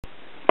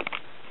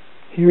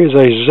Here is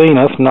a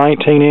Zenith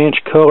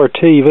 19-inch color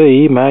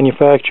TV,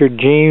 manufactured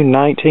June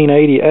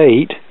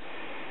 1988.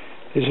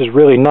 This is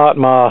really not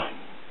my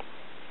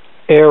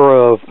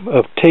era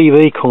of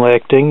TV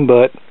collecting,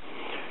 but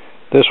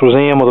this was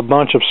in with a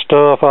bunch of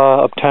stuff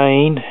I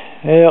obtained.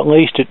 Well, at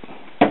least it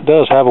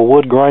does have a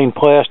wood grain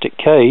plastic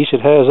case. It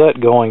has that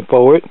going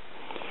for it.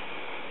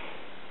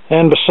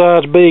 And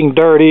besides being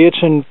dirty, it's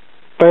in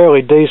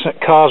fairly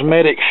decent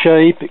cosmetic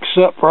shape,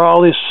 except for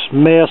all this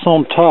mess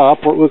on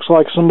top where it looks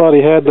like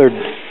somebody had their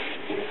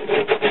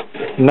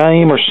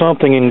name or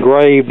something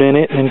engraved in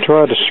it and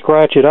tried to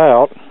scratch it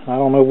out. I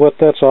don't know what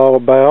that's all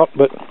about,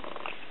 but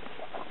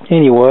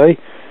anyway,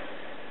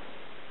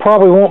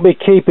 probably won't be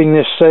keeping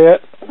this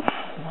set.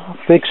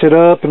 I'll fix it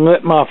up and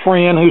let my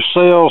friend who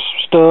sells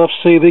stuff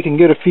see if he can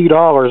get a few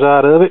dollars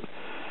out of it.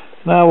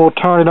 Now we'll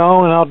turn it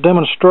on and I'll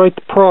demonstrate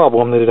the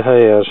problem that it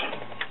has.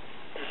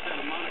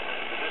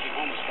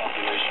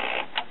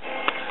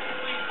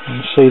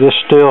 You see, this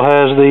still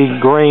has the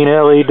green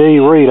LED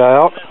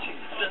readout.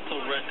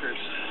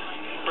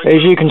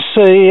 As you can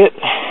see, it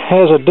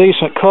has a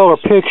decent color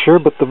picture,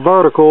 but the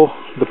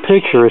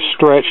picture is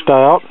stretched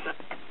out.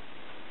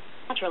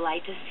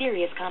 Electrolyte to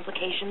serious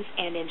complications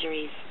and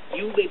injuries.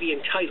 You may be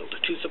entitled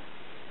to some...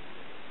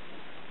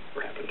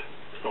 What happened?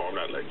 No, I'm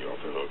not letting you off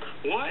the hook.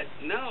 What?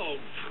 No,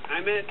 I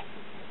meant...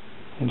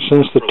 And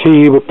since the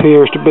tube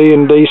appears to be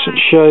in decent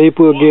shape,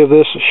 we'll give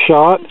this a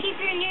shot.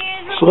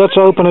 So let's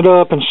open it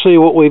up and see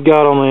what we've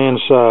got on the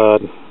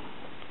inside.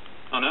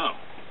 Oh no.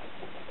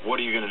 What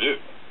are you going to do?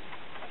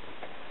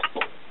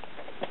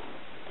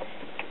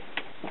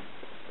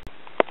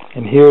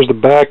 And here's the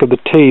back of the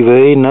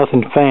TV,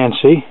 nothing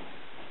fancy,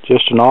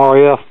 just an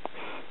RF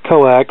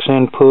coax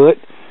input.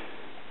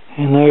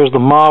 And there's the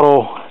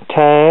model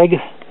tag,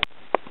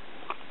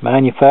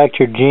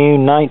 manufactured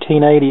June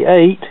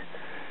 1988.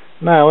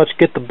 Now let's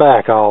get the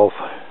back off.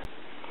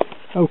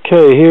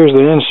 Okay, here's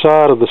the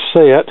inside of the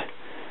set.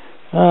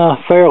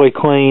 Fairly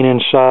clean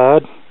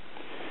inside.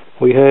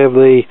 We have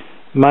the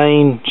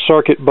main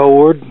circuit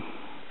board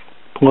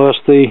plus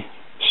the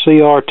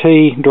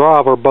CRT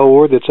driver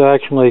board that's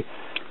actually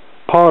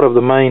part of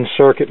the main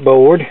circuit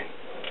board,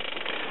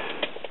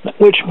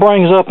 which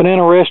brings up an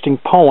interesting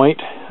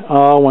point.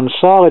 When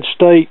solid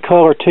state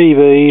color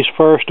TVs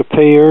first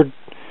appeared,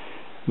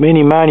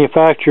 many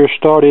manufacturers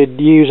started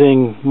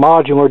using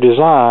modular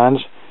designs,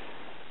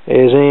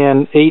 as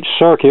in each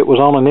circuit was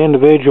on an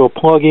individual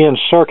plug-in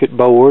circuit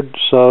board,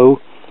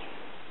 so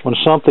when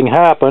something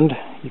happened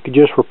you could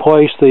just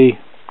replace the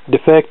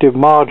defective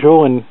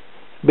module and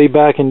be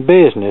back in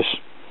business.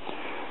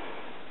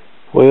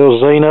 Well,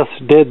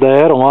 Zenith did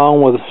that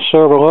along with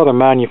several other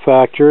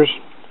manufacturers.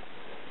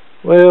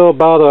 Well,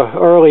 by the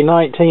early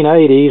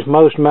 1980s,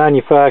 most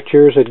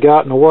manufacturers had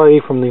gotten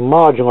away from the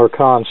modular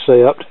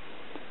concept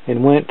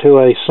and went to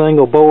a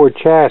single board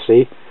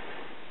chassis,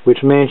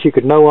 which meant you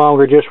could no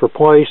longer just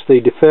replace the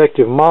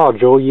defective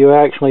module. You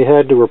actually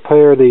had to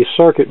repair the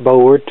circuit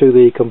board to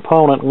the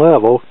component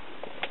level.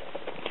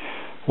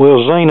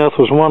 Well, Zenith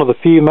was one of the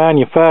few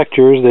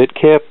manufacturers that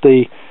kept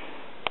the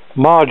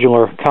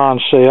modular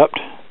concept.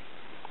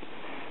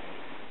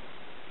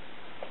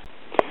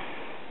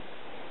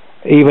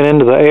 Even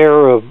into the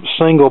era of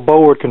single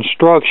board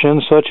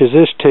construction such as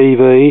this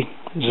TV,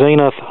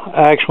 Zenith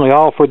actually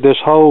offered this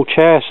whole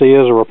chassis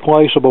as a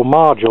replaceable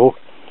module.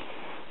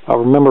 I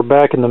remember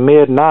back in the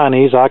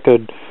mid-90s I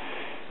could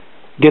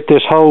get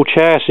this whole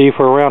chassis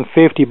for around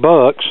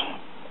 $50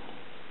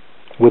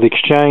 with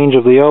exchange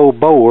of the old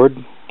board,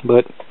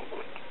 but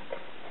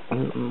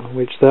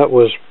which that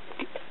was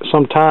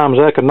sometimes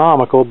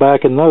economical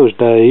back in those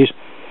days.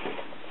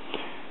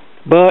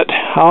 But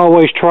I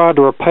always tried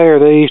to repair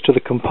these to the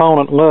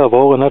component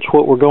level, and that's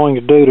what we're going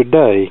to do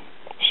today.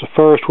 So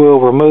first we'll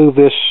remove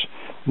this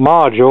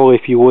module,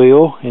 if you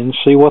will, and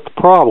see what the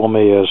problem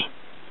is.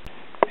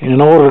 And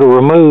in order to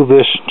remove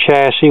this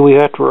chassis, we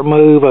have to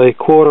remove a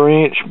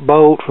 1/4-inch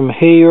bolt from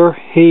here,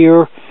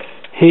 here,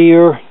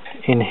 here,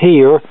 and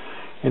here.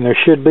 And there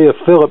should be a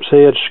Phillips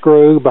head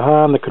screw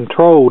behind the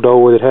control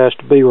door that has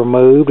to be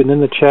removed, and then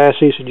the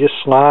chassis should just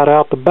slide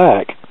out the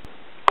back.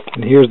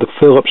 And here's the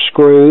Phillips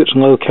screw that's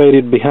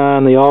located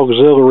behind the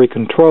auxiliary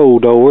control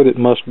door that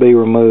must be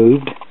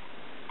removed.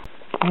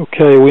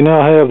 Okay, we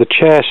now have the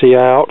chassis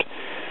out.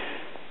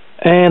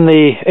 And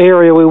the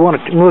area we want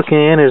to look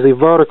in is the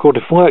vertical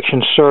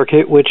deflection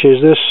circuit, which is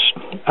this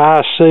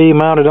IC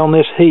mounted on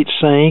this heat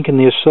sink and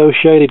the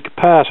associated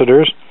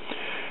capacitors.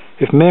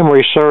 If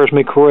memory serves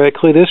me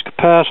correctly, this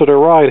capacitor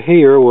right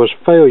here was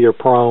failure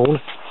prone.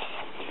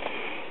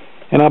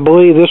 And I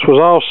believe this was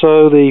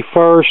also the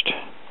first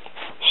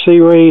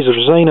series of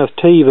Zenith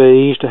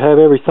TVs to have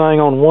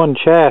everything on one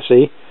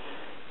chassis.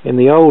 In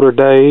the older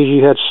days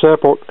you had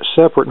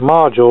separate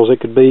modules that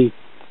could be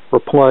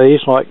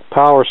replaced, like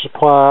power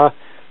supply,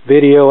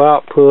 video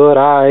output,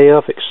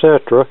 IF,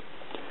 etc.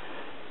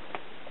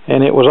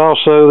 And it was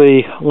also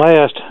the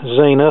last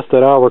Zenith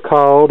that I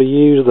recall to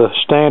use the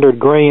standard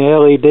green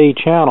LED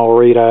channel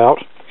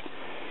readout.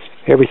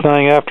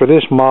 Everything after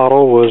this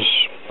model was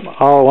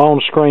all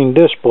on-screen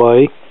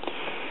display.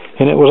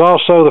 And it was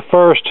also the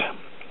first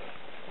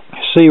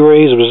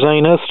series of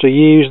Zenith to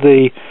use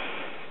a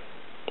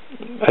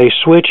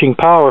switching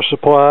power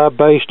supply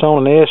based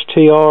on an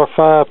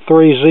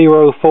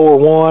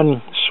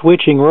STR53041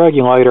 switching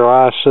regulator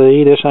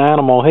IC, this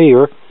animal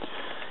here.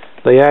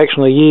 They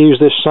actually used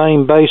this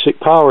same basic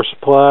power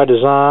supply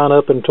design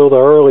up until the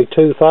early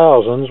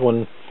 2000s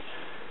when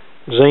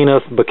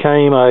Zenith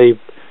became an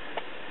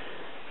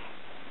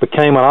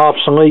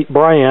obsolete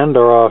brand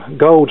or a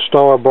gold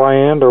star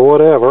brand or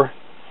whatever.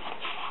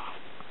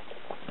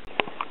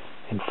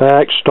 In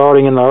fact,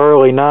 starting in the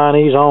early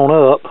 90s on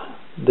up,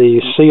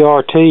 the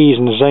CRTs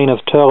in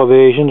Zenith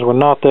televisions were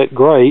not that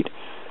great,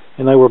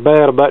 and they were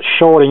bad about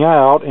shorting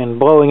out and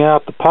blowing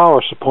out the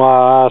power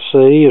supply IC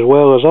as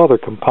well as other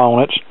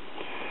components.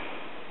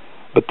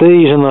 But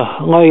these in the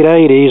late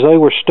 80s, they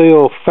were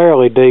still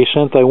fairly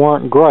decent. They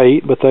weren't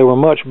great, but they were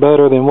much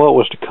better than what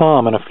was to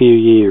come in a few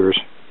years.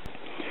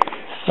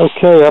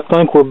 Okay, I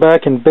think we're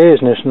back in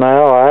business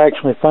now. I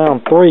actually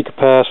found 3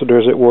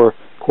 capacitors that were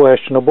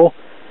questionable.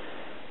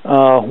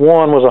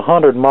 One was a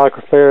 100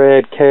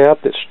 microfarad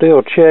cap that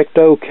still checked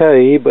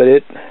okay, but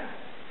it's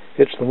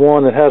the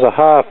one that has a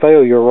high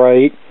failure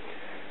rate,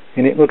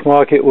 and it looked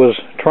like it was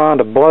trying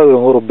to blow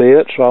a little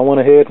bit, so I went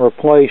ahead and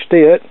replaced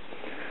it.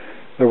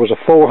 There was a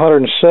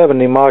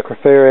 470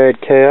 microfarad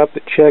cap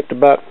that checked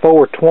about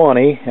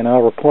 420, and I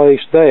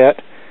replaced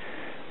that.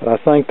 But I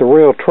think the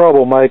real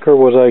troublemaker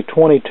was a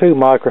 22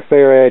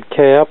 microfarad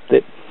cap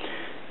that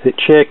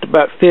checked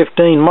about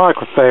 15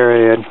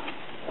 microfarad.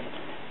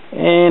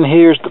 And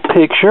here's the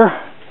picture,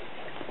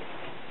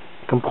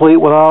 complete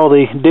with all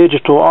the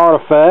digital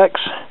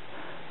artifacts.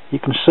 You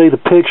can see the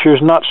picture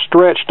is not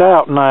stretched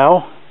out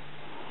now.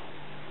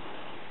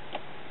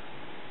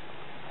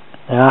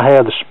 And I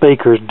have the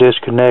speakers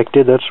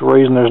disconnected. That's the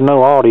reason there's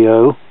no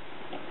audio.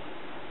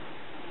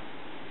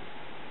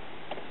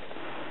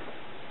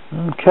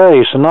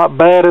 Okay, so not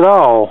bad at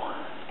all.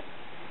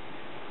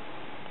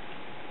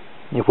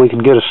 If we can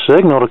get a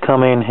signal to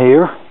come in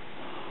here.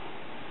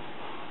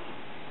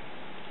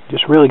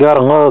 Just really got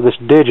to love this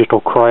digital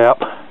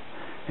crap.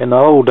 In the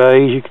old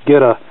days, you could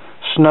get a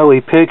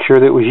snowy picture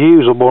that was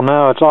usable.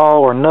 Now it's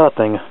all or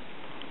nothing.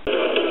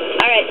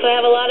 Alright, so I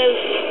have a lot of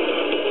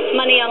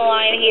money on the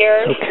line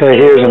here. Okay,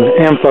 here's an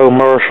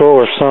infomercial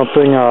or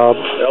something. That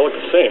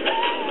looks the same.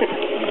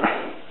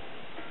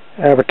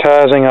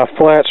 Advertising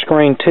flat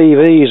screen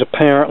TVs,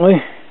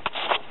 apparently.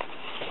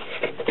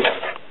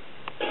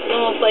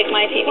 Almost like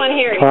my TV one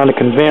here. Trying to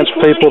convince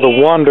people the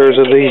wonders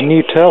of these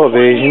new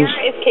televisions.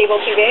 It's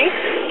cable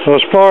TV. So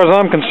as far as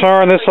I'm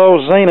concerned, this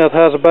old Zenith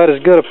has about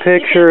as good a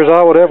picture as I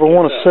would ever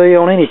want to see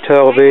on any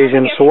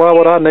television, so why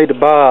would I need to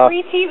buy a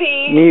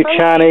new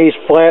Chinese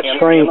flat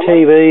screen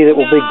TV that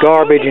will be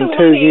garbage in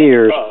 2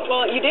 years?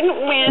 Well, you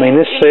didn't win. I mean,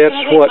 this set's,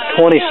 what,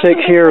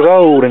 26 years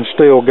old and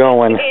still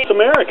going. It's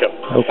America.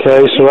 Okay,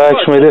 so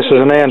actually this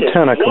is an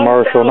antenna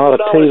commercial, not a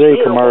TV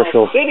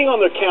commercial. Sitting on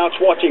their couch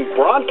watching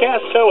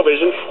broadcast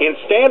television in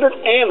standard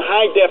and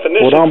high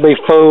definition. Well, don't be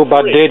fooled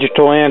by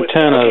digital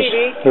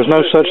antennas. There's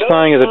no such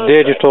thing as a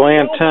digital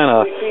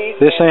antenna.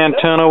 This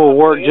antenna will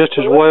work just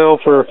as well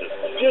for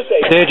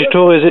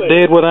digital as it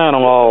did with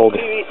analog.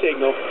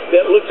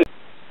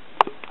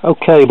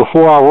 Okay,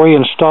 before I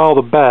reinstall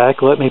the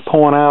back, let me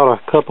point out a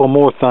couple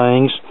more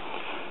things.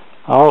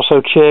 I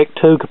also checked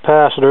 2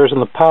 capacitors in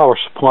the power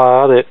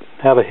supply that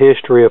have a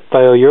history of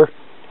failure.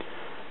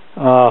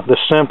 The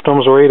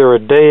symptoms are either a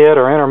dead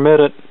or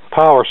intermittent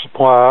power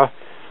supply,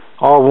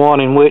 or one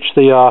in which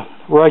the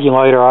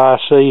regulator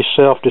IC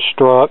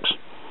self-destructs.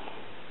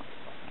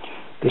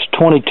 This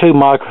 22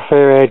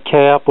 microfarad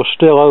cap was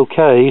still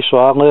okay, so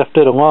I left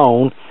it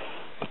alone.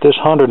 But this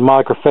 100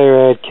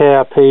 microfarad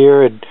cap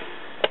here, it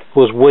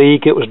was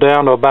weak. It was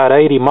down to about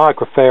 80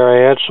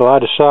 microfarads, so I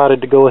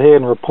decided to go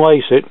ahead and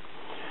replace it.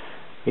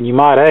 And you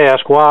might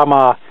ask, why am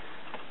I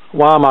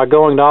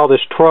going to all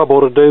this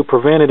trouble to do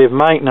preventative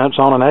maintenance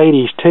on an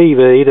 80s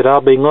TV that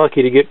I'll be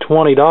lucky to get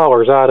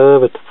 $20 out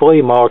of at the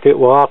flea market?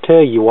 Well, I'll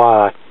tell you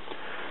why.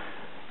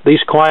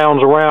 These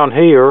clowns around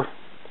here,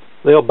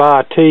 they'll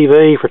buy a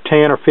TV for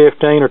 $10 or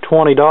 $15 or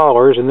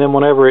 $20, and then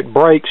whenever it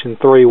breaks in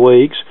 3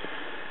 weeks,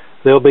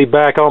 they'll be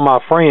back on my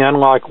friend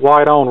like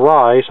white on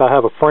rice. I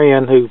have a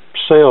friend who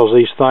sells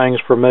these things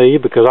for me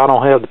because I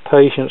don't have the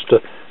patience to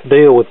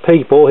deal with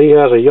people. He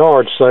has a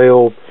yard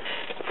sale,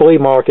 flea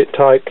market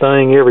type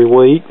thing every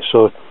week.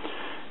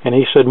 And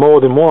he said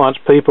more than once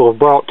people have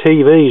brought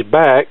TVs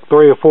back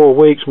 3 or 4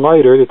 weeks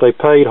later that they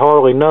paid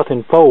hardly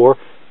nothing for,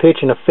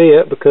 pitching a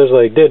fit because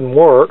they didn't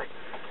work.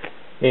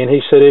 And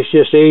he said it's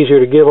just easier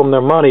to give them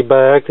their money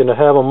back than to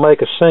have them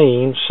make a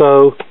scene.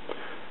 So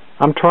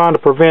I'm trying to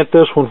prevent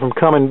this one from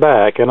coming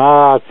back, and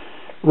I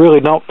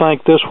really don't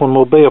think this one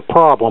will be a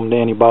problem to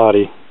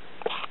anybody.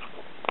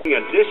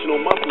 Additional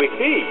monthly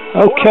fee.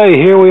 Okay,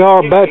 here we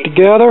are back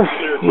together,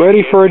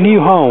 ready for a new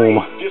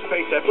home. Just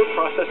pay separate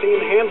processing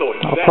and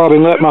handling. I'll probably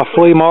let my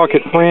flea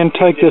market friend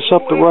take this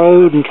up the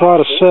road and try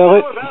to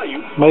sell it.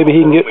 Maybe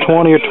he can get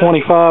 20 or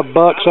 25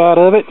 bucks out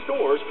of it.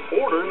 Stores,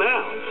 order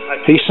now.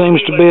 He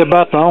seems to be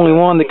about the only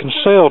one that can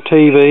sell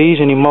TVs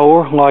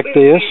anymore like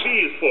this.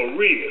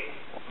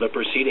 The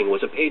proceeding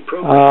was a paid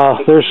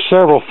program. There's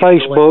several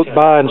Facebook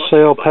buy and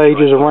sell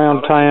pages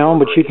around town,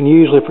 but you can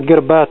usually forget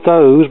about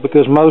those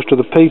because most of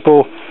the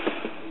people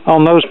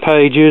on those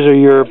pages are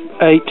your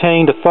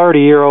 18 to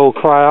 30-year-old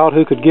crowd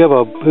who couldn't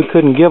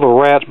give a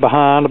rat's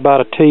behind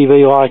about a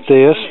TV like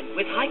this.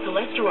 With high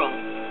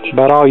cholesterol.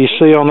 About all you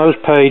see on those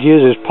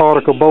pages is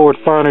particle board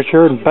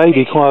furniture and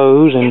baby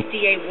clothes, and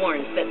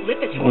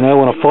you know,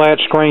 when a flat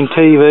screen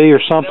TV or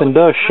something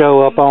does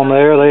show up on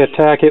there, they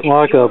attack it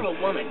like a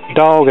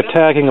dog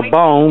attacking a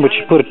bone, but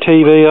you put a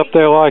TV up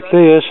there like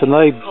this and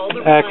they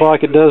act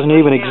like it doesn't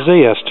even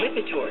exist.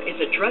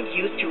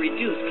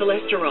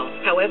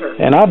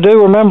 And I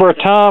do remember a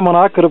time when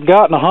I could have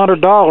gotten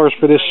 $100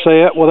 for this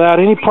set without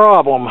any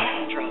problem.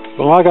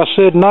 But like I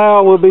said,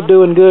 now we'll be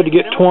doing good to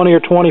get 20 or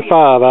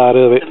 25 out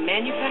of it.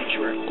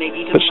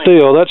 But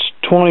still, that's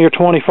 20 or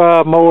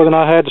 25 more than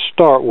I had to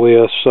start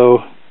with,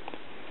 so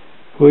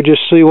we'll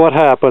just see what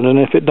happens. And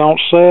if it don't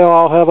sell,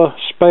 I'll have a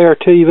spare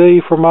TV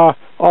for my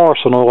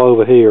arsenal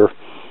over here.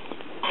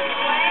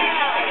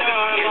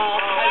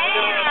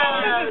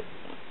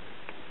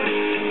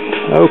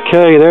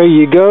 Okay, there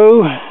you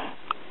go.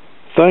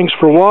 Thanks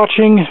for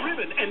watching.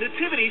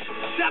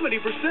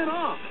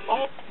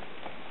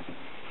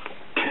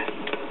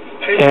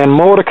 And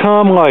more to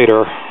come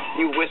later.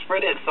 You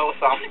whispered it so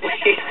softly.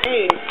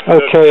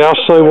 Okay,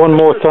 I'll say one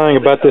more thing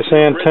about this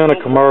antenna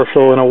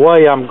commercial. In a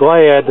way, I'm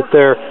glad that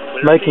they're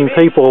making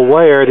people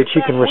aware that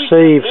you can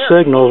receive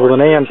signals with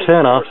an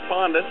antenna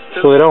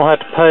so they don't have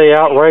to pay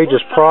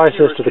outrageous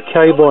prices to the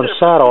cable and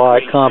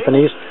satellite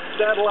companies.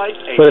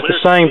 But at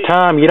the same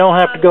time, you don't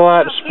have to go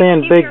out and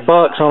spend big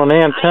bucks on an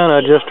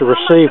antenna just to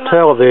receive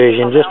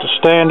television. Just a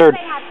standard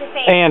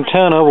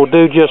antenna will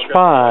do just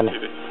fine.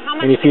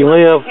 And if you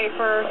live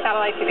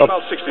a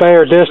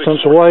fair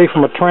distance away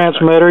from a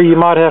transmitter, you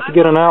might have to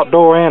get an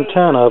outdoor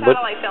antenna. But,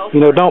 you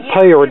know, don't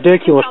pay a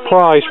ridiculous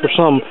price for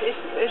some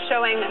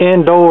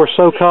indoor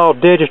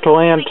so-called digital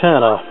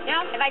antenna.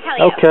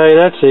 Okay,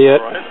 that's it.